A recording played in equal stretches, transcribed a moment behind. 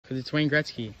Because it's Wayne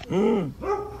Gretzky. I'm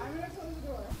gonna close the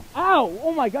door. Ow!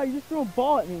 Oh my god, you just threw a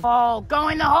ball at me. Oh, go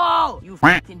in the hole! You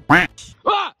fucking bitch.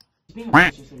 Ah!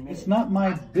 It's not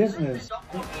my business.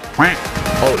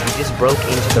 Oh, you just broke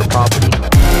into their property.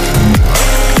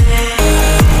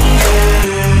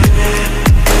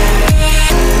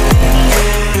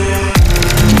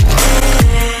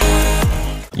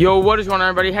 Yo, what is going on,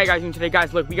 everybody? Hey guys, and today,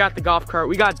 guys, look, we got the golf cart.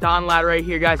 We got Don Lad right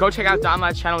here, guys. Go check out Don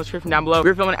Lad's channel in the description down below.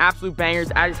 We're filming absolute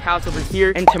bangers at his house over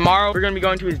here. And tomorrow, we're gonna be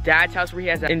going to his dad's house where he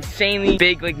has an insanely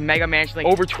big, like, mega mansion, like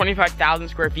over 25,000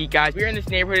 square feet, guys. We're in this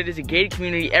neighborhood. It is a gated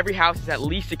community. Every house is at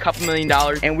least a couple $1 million.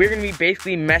 And we're gonna be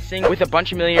basically messing with a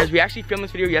bunch of millionaires. We actually filmed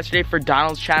this video yesterday for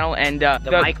Donald's channel, and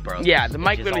the mic broke. Yeah, the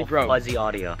mic literally broke. Fuzzy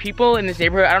audio. People in this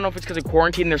neighborhood, I don't know if it's because of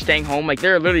quarantine and they're staying home, like,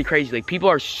 they're literally crazy. Like, people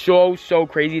are so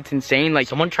crazy. It's insane. Like,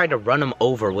 someone tried to run him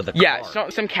over with a car. Yeah,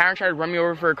 some Karen tried to run me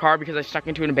over for a car because I stuck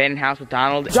into an abandoned house with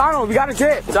Donald. Donald, we got a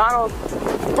dip. Donald.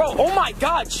 Bro, oh my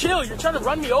god, chill. You're trying to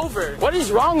run me over. What is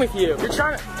wrong with you?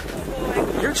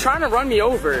 You're trying to run me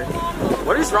over.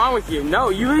 What is wrong with you? No,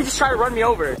 you really just try to run me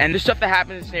over. And the stuff that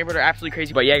happens in this neighborhood are absolutely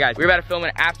crazy. But yeah, guys, we're about to film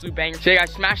an absolute banger. So yeah,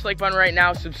 guys, smash the like button right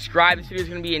now. Subscribe. This video is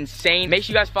going to be insane. Make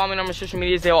sure you guys follow me on my social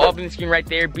medias. They'll all be in the screen right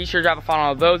there. Be sure to drop a follow on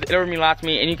all of those. It'll mean a lot to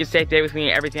me. And you can stay up to date with me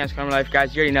and everything that's coming in my life,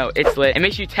 guys. You already know it's lit. And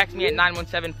make sure you text me at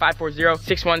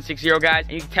 917-540-6160, guys.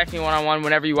 And you can text me one-on-one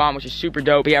whenever you want, which is super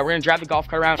dope. But yeah, we're going to drive the golf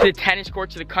cart around to the tennis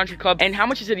court, to the country club. And how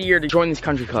much is it a year to join this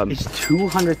country club? It's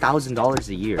 $200,000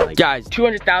 a year. Like, guys,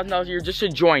 $200,000 a year just to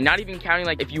join. Not even counting,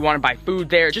 like, if you want to buy food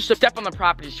there. Just to step on the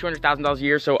property is $200,000 a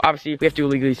year. So obviously we have to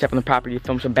illegally step on the property to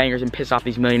film some bangers and piss off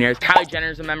these millionaires. Kylie Jenner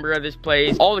is a member of this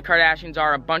place. All the Kardashians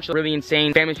are. A bunch of really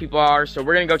insane famous people are. So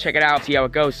we're gonna go check it out, see how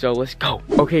it goes. So let's go.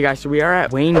 Okay, guys, so we are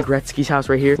at Wayne Gretzky's house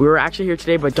right here. We were actually here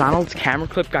today, but Donald's camera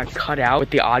clip got cut out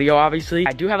with the audio, obviously.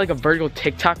 I do have like a vertical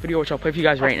TikTok video, which I'll play for you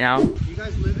guys right now. You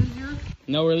guys live in here?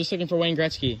 No, we're just looking for Wayne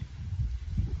Gretzky.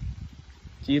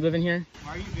 Do you live in here?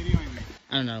 Why are you videoing me?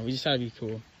 I don't know. We just thought it'd be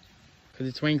cool. Because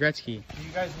it's Wayne Gretzky. Do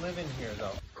you guys live in here, though?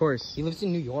 Of course. he lives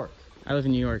in New York. I live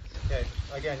in New York. Okay,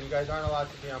 again, you guys aren't allowed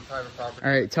to be on private property.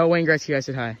 All right, tell Wayne Gretzky I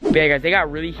said hi. But yeah, guys, they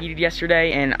got really heated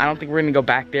yesterday, and I don't think we're gonna go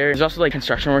back there. There's also like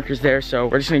construction workers there, so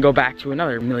we're just gonna go back to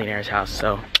another millionaire's house,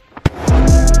 so.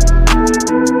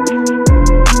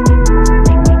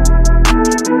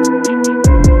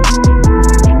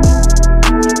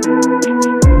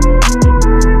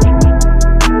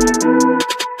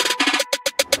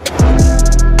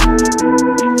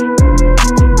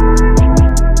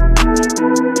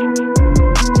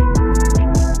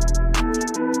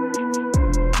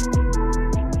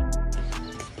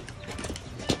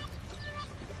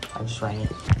 I just rang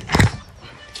it.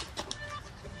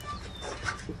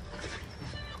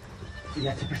 You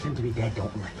got to pretend to be dead,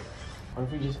 don't worry. What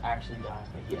if we just actually die?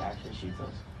 Like, he actually shoots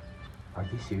us? Are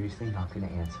they seriously not gonna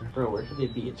answer? Bro, where could they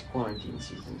be? It's quarantine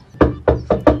season.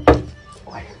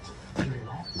 Why?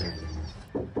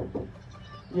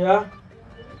 Yeah?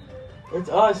 It's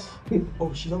us.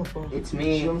 Oh, she's on the phone. It's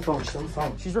me. She's on the phone. She's on the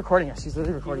phone. She's recording us. She's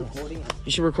literally recording us.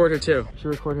 You should record her too. You should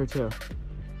record her too.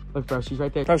 Look, bro, she's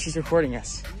right there. Bro, she's recording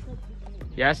us.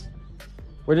 Yes?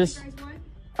 We're just...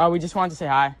 Oh, we just wanted to say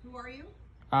hi. Who are you?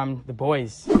 The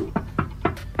boys.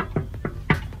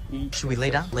 Should we lay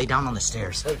down? Lay down on the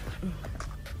stairs.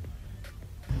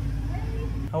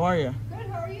 How are you? Good,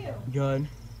 how are you? Good.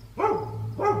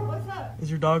 What's up? Is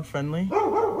your dog friendly? I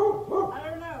don't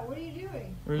know. What are you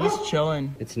doing? We're just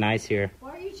chilling. It's nice here.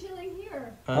 Why are you chilling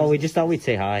here? Oh, we just thought we'd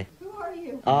say hi. Who are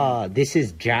you? This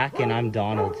is Jack and I'm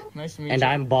Donald. Nice to meet And you.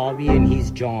 I'm Bobby and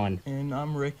he's John. And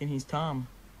I'm Rick and he's Tom.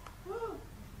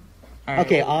 All right,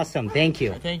 Okay, awesome. Thank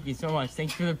you. Thank you so much.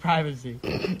 Thank you for the privacy.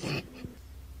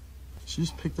 She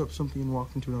just picked up something and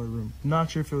walked into another room. Not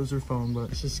sure if it was her phone,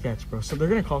 but it's a sketch, bro. So they're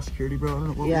gonna call security, bro. I don't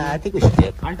know what Yeah, I think we should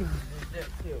dip. I think we should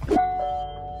dip too.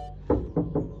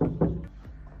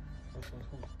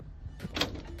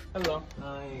 Hello.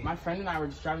 Hi. My friend and I were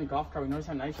just driving the golf cart. We noticed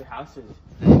how nice your house is.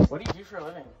 What do you do for a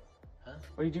living? Huh?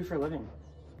 What do you do for a living?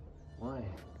 Why?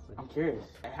 I'm curious.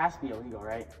 It has to be illegal,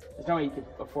 right? There's no way you could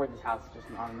afford this house just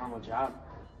on a normal job.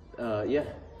 Yeah.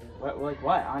 What? Like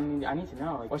what? I need to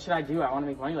know. Like, what should I do? I want to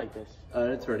make money like this. An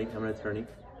attorney. I'm an attorney.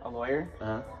 A lawyer?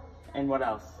 Uh-huh. And what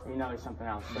else? We know there's something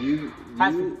else. Do you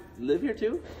live here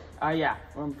too? Yeah.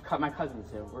 My cousins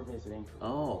do. We're visiting.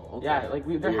 Oh, okay. Yeah, like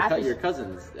there has to be your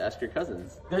cousins. Ask your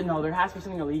cousins. there has to be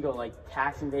something illegal, like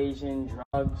tax evasion,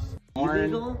 drugs, porn.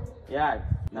 Illegal? Yeah.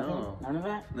 Nothing? No. None of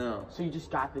that? No. So you just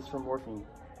got this from working?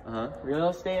 Uh-huh. Real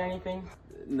estate, anything?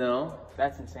 No.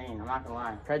 That's insane. I'm not gonna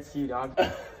lie. Creds to you, dog.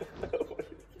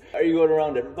 Are you going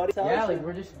around everybody's house? Yeah, like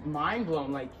we're just mind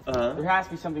blown. Like there has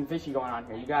to be something fishy going on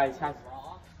here. You guys have.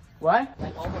 What?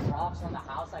 Like all the rocks on the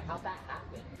house, like how'd that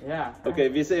happen? Yeah. Okay,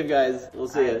 be safe, guys. We'll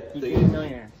see you. He's a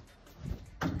millionaire.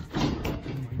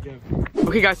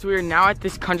 Okay guys, so we are now at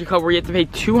this country club where you have to pay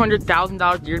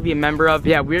 $200,000 a year to be a member of.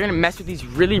 Yeah, we're gonna mess with these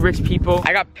really rich people.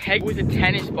 I got pegged with a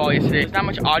tennis ball yesterday. There's not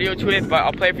much audio to it, but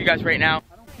I'll play it for you guys right now.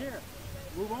 I don't care.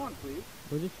 Move on, please.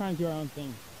 We're just trying to do our own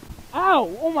thing.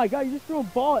 Ow! Oh my god, you just threw a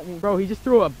ball at me. Bro, he just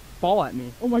threw a ball at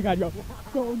me. Oh my god, yo.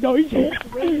 No, he can't.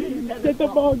 Get the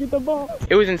ball, get the ball.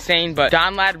 It was insane, but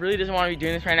Don Lad really doesn't want to be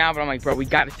doing this right now, but I'm like, bro, we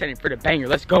gotta send it for the banger.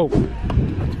 Let's go.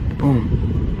 Boom.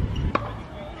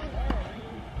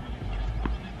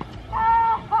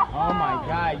 Oh my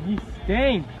god, you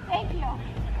stink. Thank you.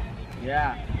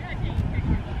 Yeah.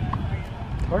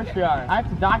 Of course we are. I have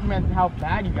to document how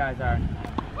bad you guys are.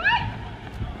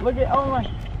 Look at, oh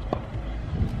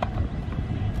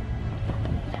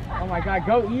my god,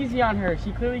 go easy on her.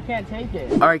 She clearly can't take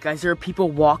it. All right, guys, there are people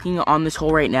walking on this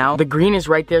hole right now. The green is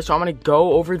right there, so I'm gonna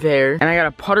go over there. And I got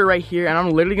a putter right here, and I'm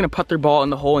literally gonna put their ball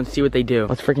in the hole and see what they do.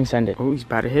 Let's freaking send it. Oh, he's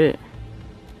about to hit it.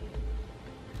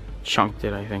 Chunked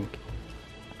it, I think.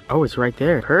 Oh, it's right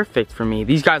there. Perfect for me.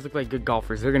 These guys look like good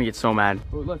golfers. They're gonna get so mad.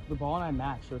 Oh, look, the ball and I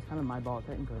match, so it's kind of my ball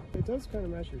technically. It does kind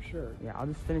of match your shirt. Yeah, I'll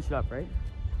just finish it up, right?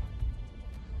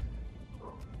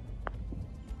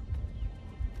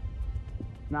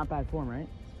 Not bad form, right?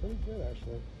 Pretty good,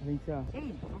 actually. I think so.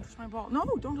 Hey, don't touch my ball. No,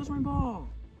 don't touch my ball.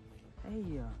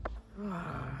 Hey.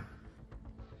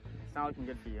 It's not looking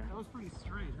good for you. That was pretty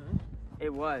straight, huh?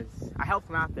 It was. I helped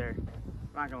him out there.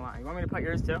 I'm not gonna lie. You want me to put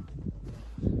yours too?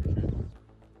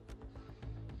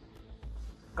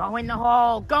 Go in the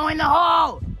hole! Go in the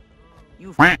hole!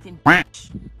 You fucking bitch.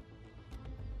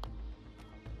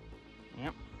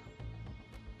 Yep.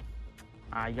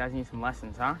 You guys need some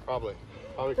lessons, huh? Probably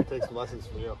could take some lessons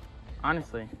from you.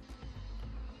 Honestly.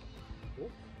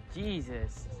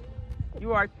 Jesus.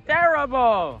 You are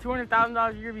terrible!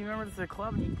 $200,000 a year to be a member of the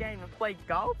club and you can't even play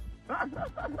golf?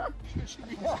 Should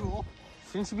be cool.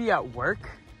 Shouldn't you be at work?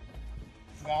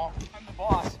 No, I'm the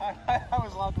boss. I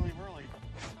was allowed to leave early.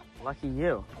 Lucky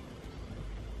you.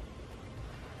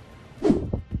 Hey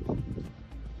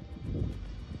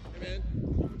man.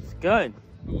 It's good.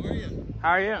 How are you? How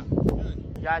are you?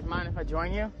 Good. You guys mind if I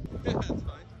join you? Yeah, that's fine.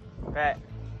 Bet.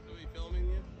 Somebody filming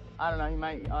you? I don't know, he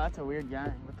might. Oh, that's a weird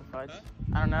guy. What the fudge? Huh?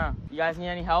 I don't know. You guys need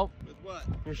any help? With what?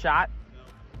 Your shot? No.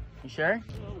 You sure?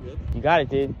 Oh, I'm good. You got it,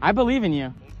 dude. I believe in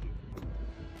you.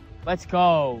 Let's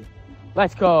go.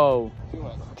 Let's go. Too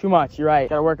much. Too much, you're right.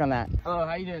 Gotta work on that. Hello,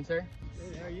 how you doing, sir?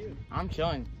 Hey, how are you? I'm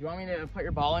chilling. You want me to put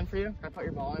your ball in for you? Can I put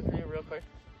your ball in for you real quick?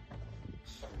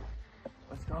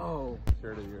 Let's go.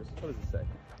 Shirt of yours. What does it say?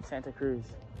 Santa Cruz.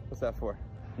 What's that for?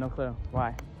 No clue.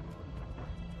 Why?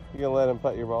 You gonna let him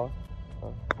putt your ball?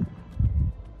 Oh,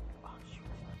 shoot.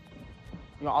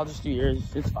 No, I'll just do yours.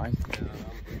 It's fine.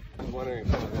 I was wondering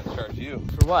if I'm gonna charge you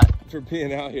For what? for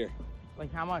being out here.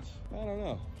 Like how much? I don't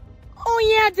know. Oh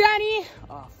yeah, daddy!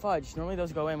 Oh, fudge. Normally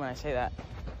those go in when I say that.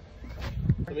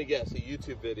 Let me guess, a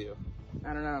YouTube video.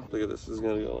 I don't know. Look at this, is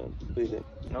gonna go in. What do you think?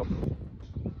 Nope.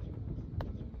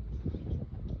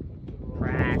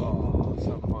 Crack. Oh,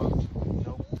 so close.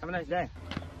 Nope. Have a nice day.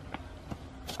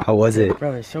 How was it?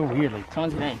 Bro, it's so weird. Like,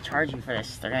 someone's gonna charge you for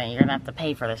this. You're gonna have to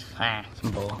pay for this.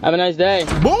 Some bull. Have a nice day.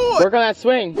 Boy! Work on that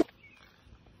swing.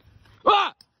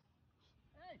 Ah!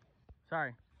 Hey!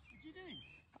 Sorry. What you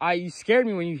doing? You scared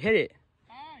me when you hit it.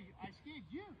 I scared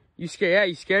you. You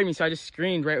scared me, so I just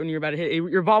screamed right when you were about to hit it.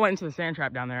 Your ball went into the sand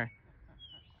trap down there.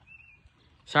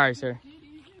 Sorry, sir.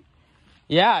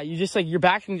 Yeah, you just, like, your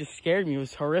backspin just scared me. It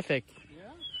was horrific.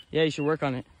 Yeah? Yeah, you should work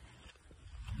on it.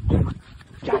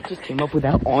 Jack just came up with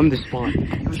that on the spot.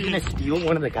 He was gonna steal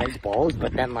one of the guy's balls,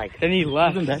 but then like... Then he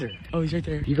left. Even better. Oh, he's right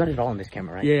there. You got it all on this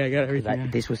camera, right? Yeah, I got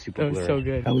everything. This was super That was blurry. so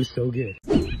good. That was so good.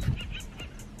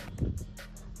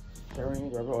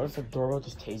 What if the doorbell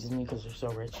just tases me because they're so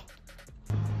rich?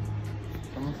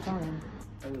 Someone's coming.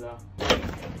 Hello.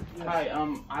 Hi,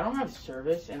 I don't have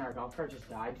service and our golf cart just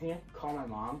died. Can you call my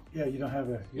mom? Yeah, you don't have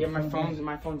a... Yeah, my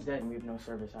phone's dead and we have no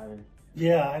service either.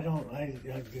 Yeah, I don't,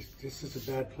 this is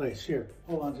a bad place. Here,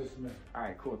 hold on just a minute. All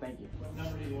right, cool, thank you. What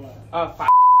number do you want? 5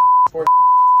 4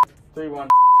 3 1.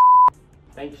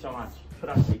 Thank you so much. Put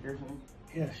on speakers.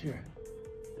 Yeah, sure.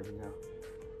 There we go.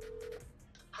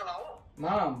 Hello?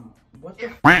 Mom, what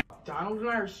the f? Donald and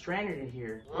I are stranded in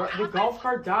here. The golf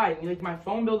cart died. And, like, my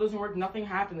phone bill doesn't work. Nothing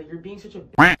happened. Like, you're being such a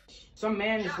bitch. Some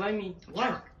man is letting me...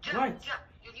 What? What? Jack,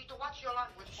 you need to watch your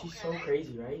language. She's so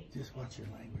crazy, right? Just watch your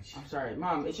language. I'm sorry,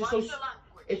 Mom. It's just Watch so... your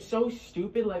language. It's so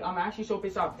stupid. Like, I'm actually so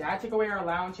pissed off. Dad took away our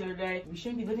allowance the other day. We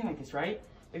shouldn't be living like this, right?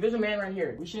 Like, there's a man right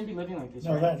here. We shouldn't be living like this,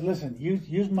 No, right? listen,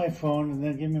 use my phone and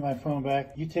then give me my phone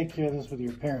back. You take care of this with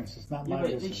your parents. It's not my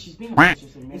business. She's being a bitch,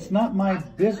 just admit It's it. not my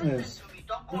business.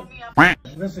 Don't call me a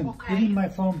Listen, give me my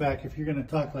phone back if you're going to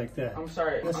talk like that. I'm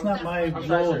sorry. That's not my I'm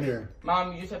sorry, role sir. here.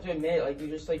 Mom, you just have to admit it. Like, you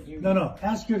just, like, you... No,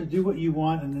 ask her to do what you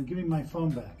want and then give me my phone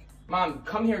back. Mom,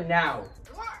 come here now.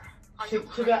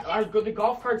 The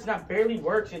golf cart's not barely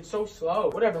works. It's so slow.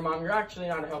 Whatever, Mom. You're actually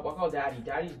not a help. I'll call Daddy.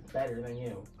 Daddy's better than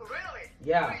you. Really?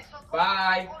 Yeah.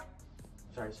 Bye.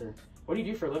 Sorry, sir. What do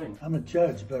you do for a living? I'm a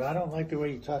judge, but I don't like the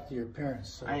way you talk to your parents.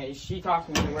 So. She talks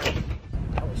to me.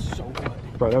 That was so good.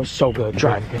 Bro, that was so good.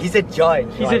 Drive. He's a judge.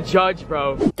 He's a judge,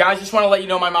 bro. Guys, just want to let you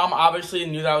know, my mom obviously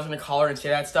knew that I was going to call her and say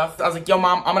that stuff. I was like, yo,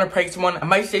 Mom, I'm going to prank someone. I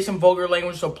might say some vulgar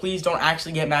language, so please don't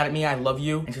actually get mad at me. I love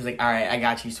you. And she was like, all right, I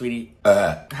got you, sweetie.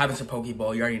 Having some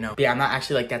Pokeball, you already know. But yeah, I'm not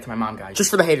actually like that to my mom, guys.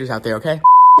 Just for the haters out there, okay?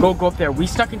 Go up there. We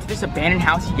snuck into this abandoned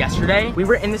house yesterday. We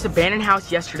were in this abandoned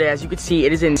house yesterday. As you can see,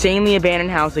 it is an insanely abandoned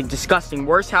house, like disgusting,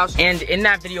 worst house. And in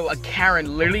that video, a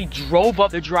Karen literally drove up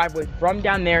the driveway from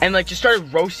down there and like just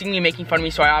started roasting me, making fun of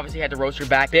me. So I obviously had to roast her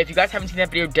back. But if you guys haven't seen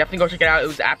that video, definitely go check it out. It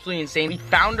was absolutely insane. We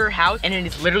found her house and it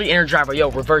is literally in her driveway.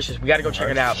 Yo, reverse this. We gotta go check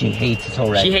it out. She hates us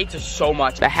already. She hates us so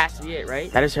much. That has to be it,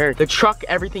 right? That is her. The truck,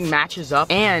 everything matches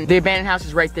up, and the abandoned house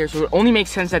is right there. So it only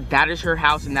makes sense that that is her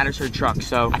house and that is her truck.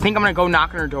 So I think I'm gonna go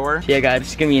knock on her door. Yeah, guys, this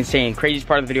is gonna be insane. Craziest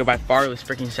part of the video by far. Let's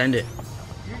freaking send it.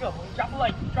 Here you go. Drop a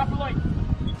like. Drop a like.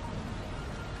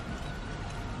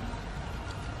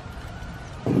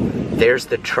 There's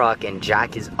the truck and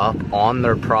Jack is up on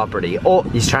their property. Oh,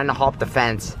 he's trying to hop the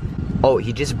fence. Oh,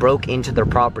 he just broke into their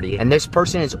property. And this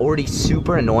person is already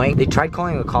super annoying. They tried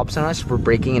calling the cops on us for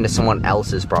breaking into someone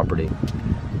else's property.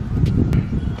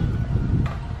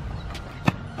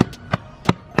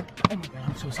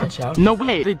 No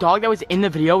way. The dog that was in the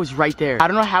video was right there. I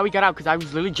don't know how he got out because I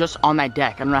was literally just on that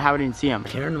deck. I don't know how I didn't see him.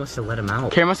 Karen must have let him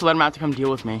out. Karen must have let him out to come deal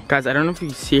with me. Guys, I don't know if you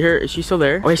see her. Is she still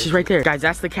there? Oh, yeah, she's right there. Guys,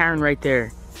 that's the Karen right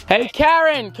there. Hey,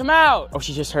 Karen, come out. Oh,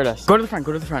 she just heard us. Go to the front,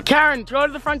 go to the front. Karen, go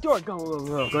to the front door. Go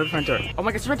to the front door. Oh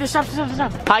my God, she's right there. Stop.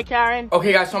 Hi, Karen.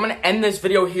 Okay, guys, so I'm gonna end this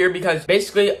video here because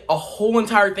basically a whole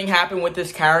entire thing happened with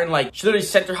this Karen. Like, she literally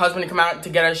sent her husband to come out to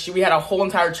get us. We had a whole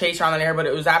entire chase around that area, but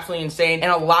it was absolutely insane.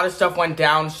 And a lot of stuff went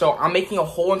down. So I'm making a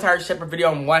whole entire separate video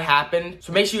on what happened.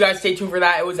 So make sure you guys stay tuned for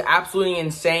that. It was absolutely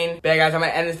insane. But yeah, guys, I'm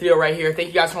gonna end this video right here. Thank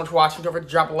you guys so much for watching. Don't forget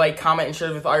to drop a like, comment, and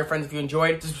share it with all your friends if you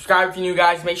enjoyed. Subscribe if you're new,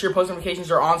 guys. Make sure your post notifications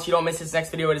are on so you don't miss this next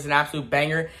video. It is an absolute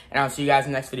banger, and I'll see you guys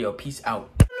in the next video. Peace out.